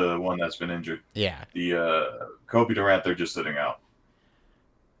 Kendrick's the one that's been injured. Yeah. The Kobe Durant, they're just sitting out.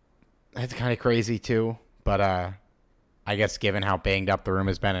 That's kind of crazy too, but I guess given how banged up the room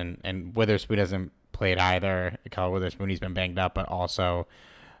has been, and Witherspoon hasn't played either. Kyle Witherspoon, he's been banged up, but also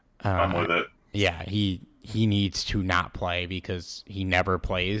I'm with it. Yeah, he needs to not play because he never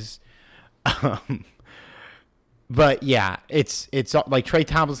plays. But yeah, it's like Trey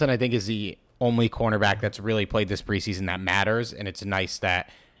Tomlinson, I think, is the only cornerback that's really played this preseason that matters, and it's nice that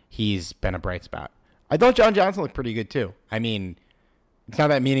he's been a bright spot. I thought John Johnson looked pretty good too. I mean, it's not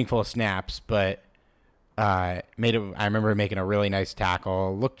that meaningful of snaps, but I remember making a really nice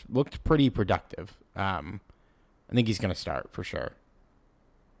tackle. Looked pretty productive. I think he's going to start for sure.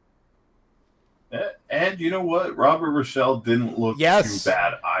 And you know what? Robert Rochelle didn't look too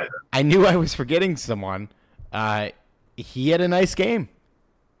bad either. I knew I was forgetting someone. He had a nice game.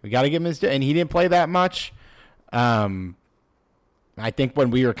 We got to give him his, and he didn't play that much. I think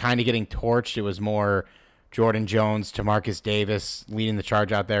when we were kind of getting torched, it was more Jordan Jones, Tamarcus Davis leading the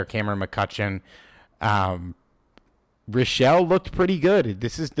charge out there, Cameron McCutcheon. Rochelle looked pretty good.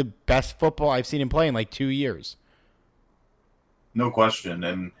 This is the best football I've seen him play in like 2 years. No question.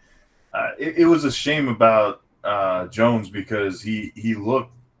 And it was a shame about Jones because he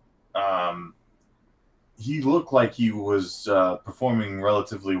looked like he was performing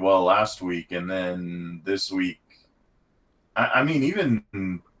relatively well last week, and then this week, I mean,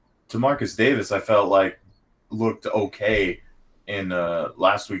 even Tamarcus Davis, I felt like looked okay in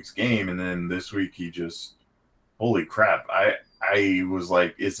last week's game, and then this week he just, holy crap! I was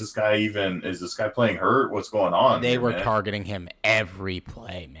like, is this guy playing hurt? What's going on? They were targeting him every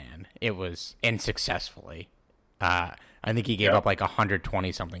play, man. It was, and successfully. I think he gave up like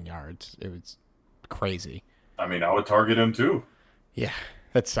 120 something yards. It was crazy. I mean, I would target him too. Yeah,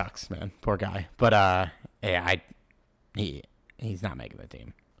 that sucks, man. Poor guy. But yeah, he's not making the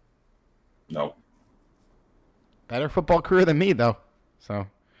team. Nope. Better football career than me though. So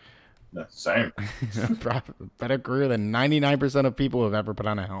same. Better career than 99% of people who have ever put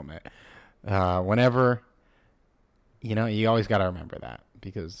on a helmet. Whenever, you always got to remember that,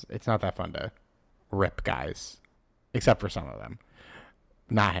 because it's not that fun to rip guys, except for some of them.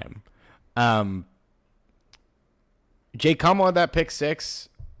 Not him. Jay Cummo had that pick 6.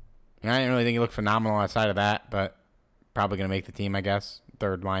 I didn't really think he looked phenomenal outside of that, but probably going to make the team, I guess.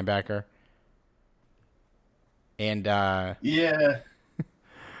 Third linebacker. And Yeah.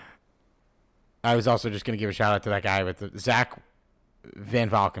 I was also just going to give a shout out to that guy with Zach Van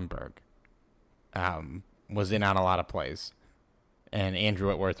Valkenburg. Was in on a lot of plays. And Andrew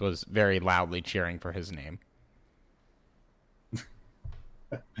Whitworth was very loudly cheering for his name.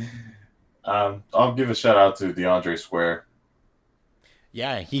 I'll give a shout out to DeAndre Square.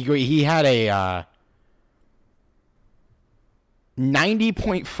 Yeah, he had a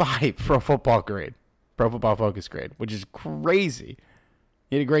 90.5 Pro Football Focus grade, which is crazy.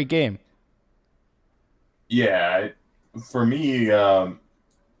 He had a great game. Yeah, for me,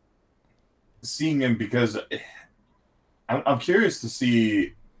 seeing him, because I'm curious to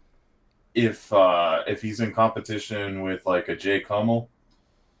see if he's in competition with like a Jay Kummel,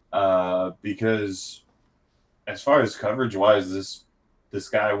 because as far as coverage wise, this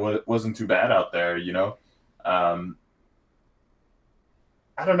guy wasn't too bad out there, you know. I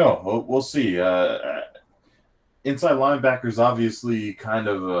don't know. We'll see. Inside linebackers obviously kind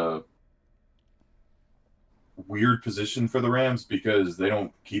of a weird position for the Rams because they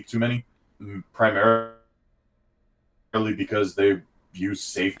don't keep too many, primarily because they use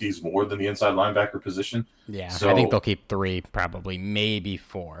safeties more than the inside linebacker position. Yeah, so, I think they'll keep 3, probably, maybe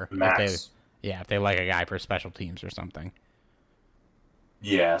 4. Max. If they like a guy for special teams or something.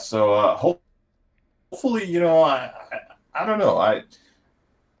 Yeah, so hopefully, you know, I don't know.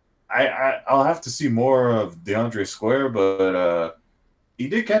 I'll have to see more of DeAndre Square, but he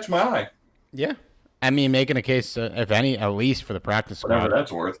did catch my eye. Yeah. I mean, making a case, if any, at least for the practice squad. Whatever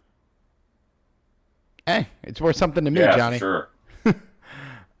that's worth. Hey, it's worth something to me, Yeah, Johnny. Sure.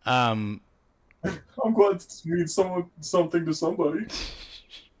 I'm glad it means something to somebody.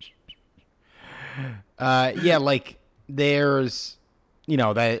 Yeah, like there's,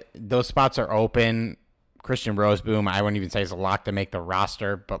 that those spots are open. Christian Roseboom, I wouldn't even say is a lock to make the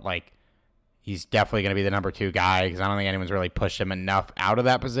roster, but like he's definitely going to be the number 2 guy because I don't think anyone's really pushed him enough out of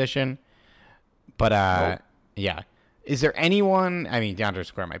that position. But Nope. Yeah, is there anyone? I mean, DeAndre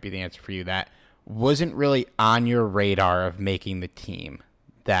Square might be the answer for you that wasn't really on your radar of making the team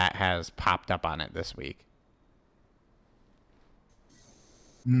that has popped up on it this week?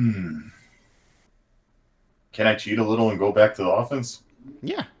 Can I cheat a little and go back to the offense?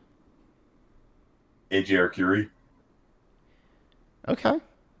 Yeah. AJ Arcuri. Okay.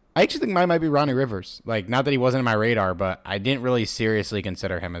 I actually think mine might be Ronnie Rivers. Like, not that he wasn't on my radar, but I didn't really seriously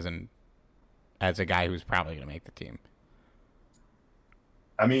consider him as a guy who's probably going to make the team.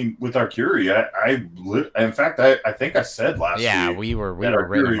 I mean, with Arcuri, in fact, I think I said last week. Yeah, we were that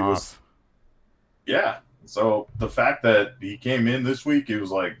written him Arcuri off. Yeah. So the fact that he came in this week, he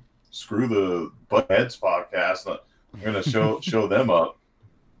was like, screw the Buttheads podcast. I'm going to show them up.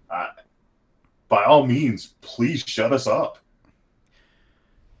 By all means, please shut us up.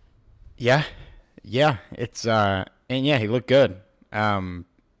 Yeah. Yeah. It's, and yeah, he looked good. You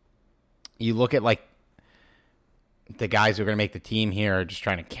look at like the guys who are going to make the team here, just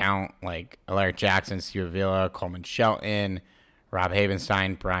trying to count like Alaric Jackson, Steve Avila, Coleman Shelton, Rob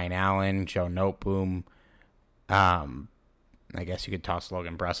Havenstein, Brian Allen, Joe Noteboom. I guess you could toss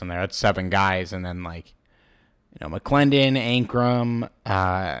Logan Bruss in there. That's 7 guys. And then like, McClendon, Ankrum,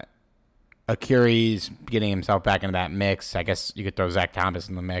 Akuri's getting himself back into that mix. I guess you could throw Zach Thomas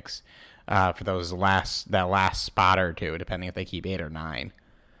in the mix for that last spot or 2, depending if they keep 8 or 9.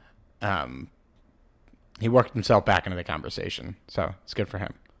 He worked himself back into the conversation, so it's good for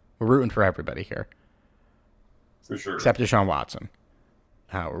him. We're rooting for everybody here. For sure. Except Deshaun Watson.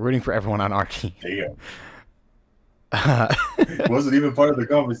 We're rooting for everyone on our team. Damn. Wasn't even part of the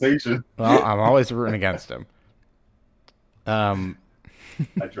conversation. Well, I'm always rooting against him. I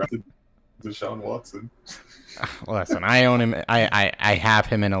drafted Deshaun Watson. Listen, I own him. I have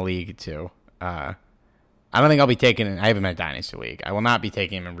him in a league too. I don't think I'll be taking him. I have him in a dynasty league. I will not be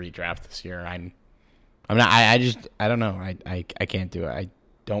taking him in redraft this year. I'm not. I don't know. I can't do it. I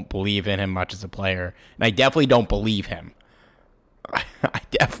don't believe in him much as a player, and I definitely don't believe him. I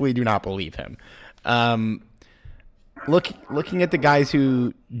definitely do not believe him. Looking at the guys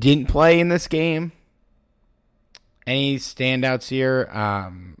who didn't play in this game, any standouts here? I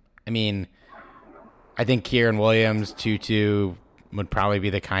mean, I think Kieran Williams, Tutu would probably be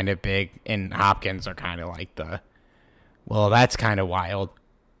the kind of big, and Hopkins are kind of like that's kind of wild.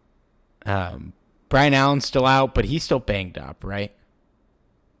 Brian Allen's still out, but he's still banged up, right?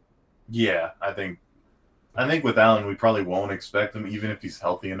 Yeah, I think with Allen, we probably won't expect him, even if he's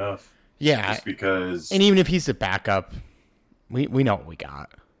healthy enough. Yeah. Just because... And even if he's a backup, we know what we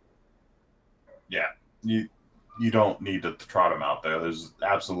got. Yeah. You don't need to trot him out there. There's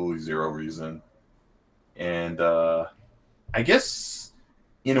absolutely zero reason. And I guess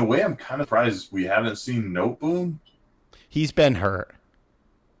in a way, I'm kind of surprised we haven't seen Noteboom. He's been hurt.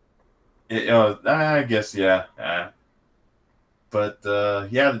 I guess, yeah. But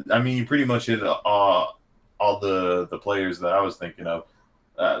yeah, I mean, you pretty much hit all the players that I was thinking of.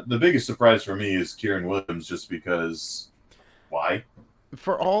 The biggest surprise for me is Kieran Williams, just because why?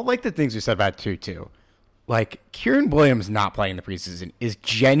 For all like the things we said about Tutu, like Kieran Williams not playing the preseason is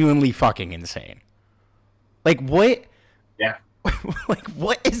genuinely fucking insane. Like what? Yeah. Like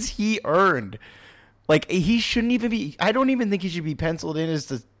what has he earned? Like he shouldn't even be. I don't even think he should be penciled in as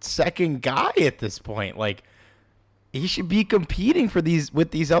the second guy at this point. Like he should be competing for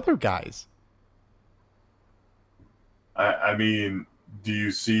with these other guys. I mean, do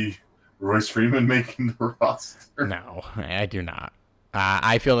you see Royce Freeman making the roster? No, I do not.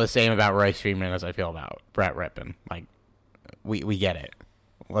 I feel the same about Royce Freeman as I feel about Brett Rippon. Like we get it.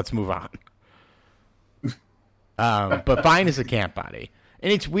 Let's move on. But fine is a camp body.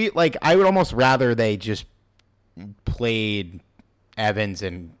 And it's weird. Like, I would almost rather they just played Evans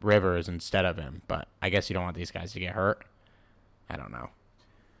and Rivers instead of him. But I guess you don't want these guys to get hurt. I don't know.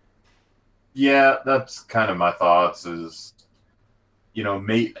 Yeah, that's kind of my thoughts. Is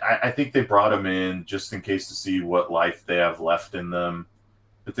I think they brought him in just in case to see what life they have left in them.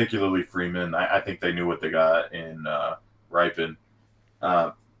 Particularly Freeman. I think they knew what they got in Ripon.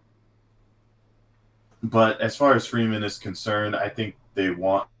 But as far as Freeman is concerned, I think they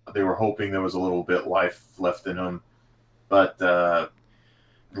were hoping there was a little bit life left in him, but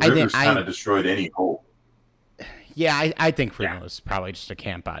Rivers kind of destroyed any hope. Yeah, I think Freeman was probably just a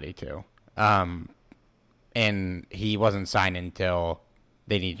camp body too, and he wasn't signed until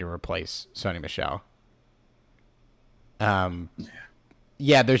they needed to replace Sonny Michel.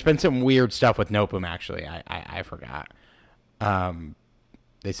 Yeah, there's been some weird stuff with Noteboom actually. I forgot.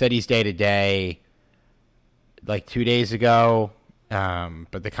 They said he's day to day. Like 2 days ago,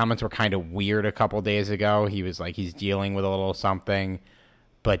 but the comments were kind of weird a couple days ago. He was like he's dealing with a little something,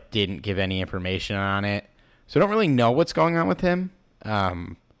 but didn't give any information on it. So I don't really know what's going on with him.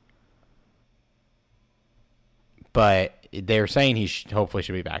 But they're saying he hopefully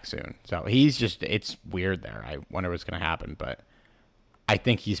should be back soon. So it's weird there. I wonder what's going to happen, but I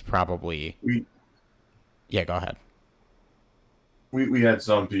think he's probably. Yeah, go ahead. We had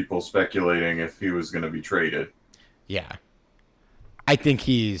some people speculating if he was going to be traded. Yeah. I think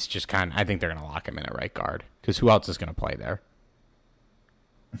he's just I think they're going to lock him in at right guard because who else is going to play there?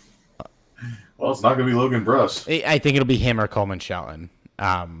 Well, it's not going to be Logan Bruss. I think it'll be him or Coleman Shelton.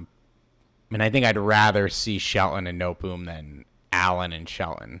 And I think I'd rather see Shelton and Noteboom than Allen and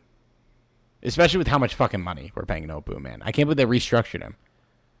Shelton. Especially with how much fucking money we're paying Noteboom, man. I can't believe they restructured him.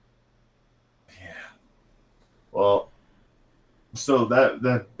 Yeah. Well, so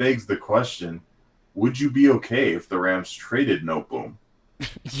that begs the question, would you be okay if the Rams traded Noteboom?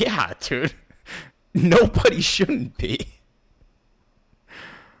 Yeah, dude. Nobody shouldn't be.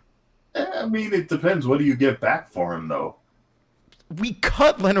 I mean, it depends. What do you get back for him, though? We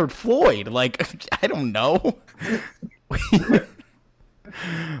cut Leonard Floyd. Like, I don't know.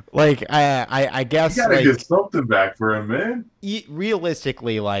 Like, I guess you gotta get something back for him, man.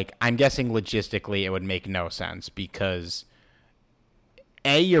 Realistically, like, I'm guessing logistically it would make no sense because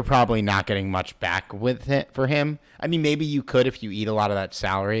you're probably not getting much back with it for him. I mean, maybe you could if you eat a lot of that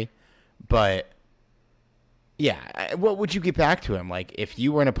salary, but yeah, what would you get back to him? Like, if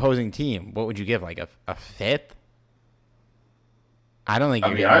you were an opposing team, what would you give? Like a fifth? I don't think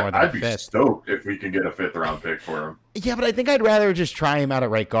you're getting more than a fifth. I'd be stoked if we can get a fifth-round pick for him. Yeah, but I think I'd rather just try him out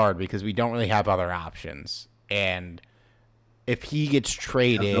at right guard because we don't really have other options. And if he gets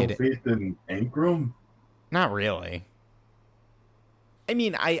traded, you have no faith in Ingram? Not really. I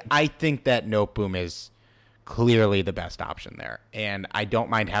mean, I think that Noteboom is clearly the best option there, and I don't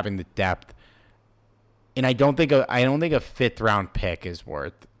mind having the depth. And I don't think a fifth-round pick is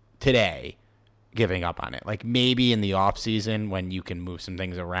worth today giving up on it. Like maybe in the offseason when you can move some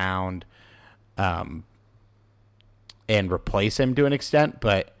things around and replace him to an extent,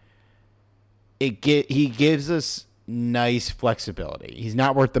 but he gives us nice flexibility. He's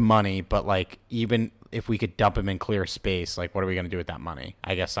not worth the money, but like even if we could dump him in clear space, like what are we going to do with that money?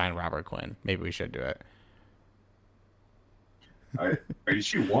 I guess sign Robert Quinn. Maybe we should do it.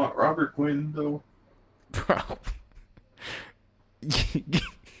 You want Robert Quinn though? Bro.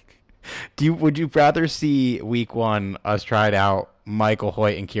 Would you rather see week one us tried out Michael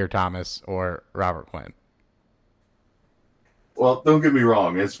Hoyt and Keir Thomas or Robert Quinn? Well, don't get me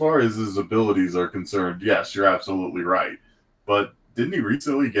wrong. As far as his abilities are concerned, yes, you're absolutely right. But didn't he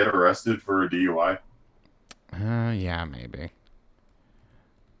recently get arrested for a DUI? Yeah, maybe.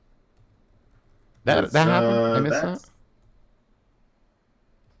 That happened? I missed that?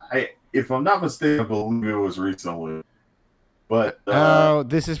 if I'm not mistaken, I believe it was recently. But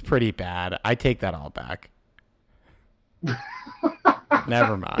this is pretty bad. I take that all back.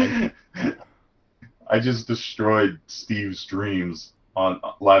 Never mind. I just destroyed Steve's dreams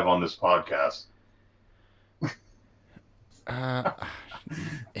live on this podcast.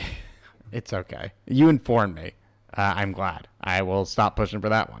 It's okay. You informed me. I'm glad. I will stop pushing for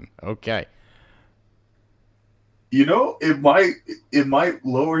that one. Okay. You know, it might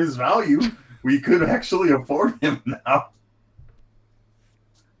lower his value. We could actually afford him now.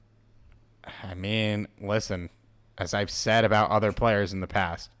 I mean, listen, as I've said about other players in the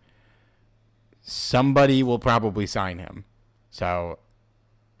past, somebody will probably sign him. So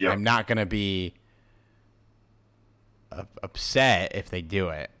yep. I'm not going to be upset if they do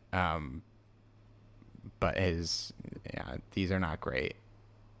it. But these are not great.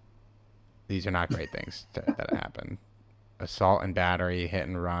 These are not great things that happen. Assault and battery, hit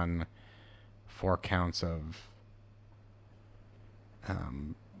and run, 4 counts of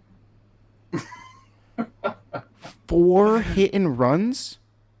 4 hit and runs?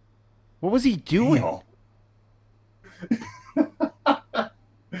 What was he doing?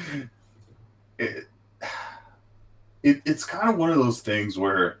 It's kind of one of those things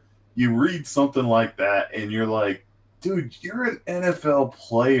where you read something like that and you're like, dude, you're an NFL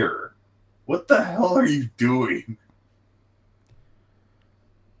player. What the hell are you doing?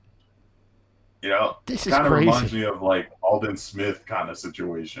 You know, this is kind of crazy. Reminds me of like Aldon Smith kind of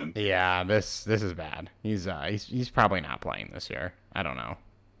situation. Yeah, this is bad. He's probably not playing this year. I don't know.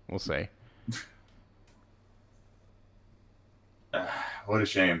 We'll see. What a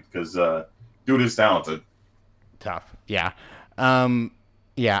shame, because dude is talented. Tough. Yeah. I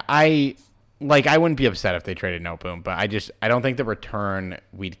wouldn't be upset if they traded Noteboom, but I don't think the return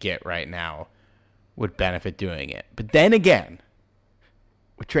we'd get right now would benefit doing it. But then again,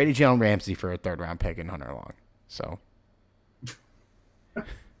 we traded Jalen Ramsey for a 3rd-round pick and Hunter Long. So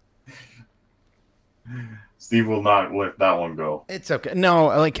Steve will not let that one go. It's okay. No,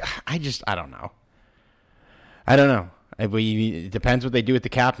 I don't know. I don't know. It depends what they do with the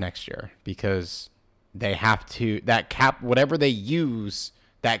cap next year, because they have to, that cap, whatever they use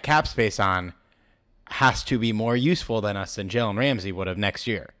that cap space on, has to be more useful than Jalen Ramsey would have next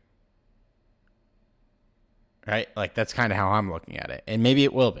year. Right? Like, that's kind of how I'm looking at it. And maybe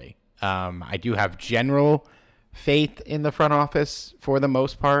it will be. I do have general faith in the front office for the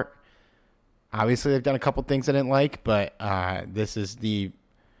most part. Obviously, they've done a couple things I didn't like, but this is the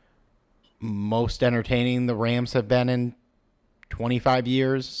most entertaining the Rams have been in 25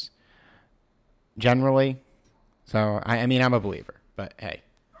 years, generally. So, I mean, I'm a believer, but hey.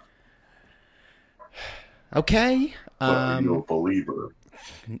 Okay. Are you a believer?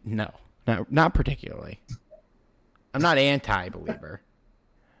 No, not particularly. I'm not anti-believer.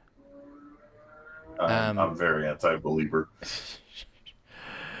 I'm very anti-believer.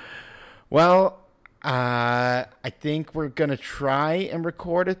 Well, I think we're going to try and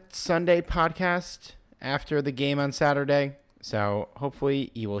record a Sunday podcast after the game on Saturday. So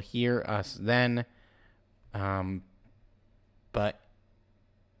hopefully you will hear us then. But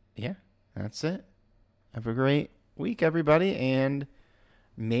yeah, that's it. Have a great week, everybody. And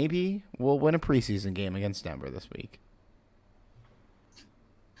maybe we'll win a preseason game against Denver this week.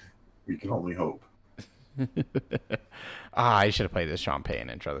 We can only hope. I should have played this Sean Payton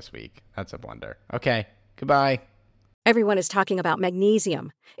intro this week. That's a blunder. Okay, goodbye. Everyone is talking about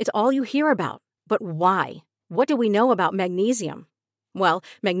magnesium. It's all you hear about. But why? What do we know about magnesium? Well,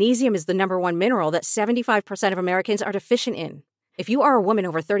 magnesium is the #1 mineral that 75% of Americans are deficient in. If you are a woman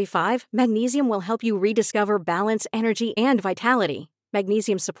over 35, magnesium will help you rediscover balance, energy, and vitality.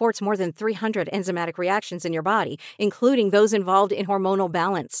 Magnesium supports more than 300 enzymatic reactions in your body, including those involved in hormonal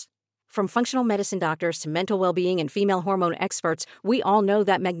balance. From functional medicine doctors to mental well-being and female hormone experts, we all know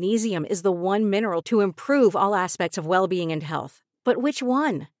that magnesium is the one mineral to improve all aspects of well-being and health. But which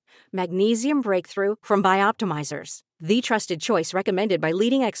one? Magnesium Breakthrough from Bioptimizers, the trusted choice recommended by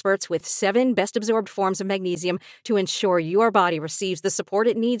leading experts with 7 best-absorbed forms of magnesium to ensure your body receives the support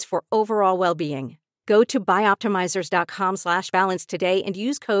it needs for overall well-being. Go to bioptimizers.com/balance today and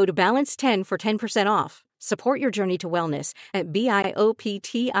use code BALANCE10 for 10% off. Support your journey to wellness at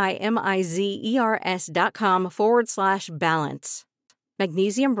bioptimizers.com/balance.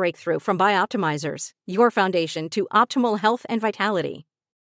 Magnesium Breakthrough from Bioptimizers, your foundation to optimal health and vitality.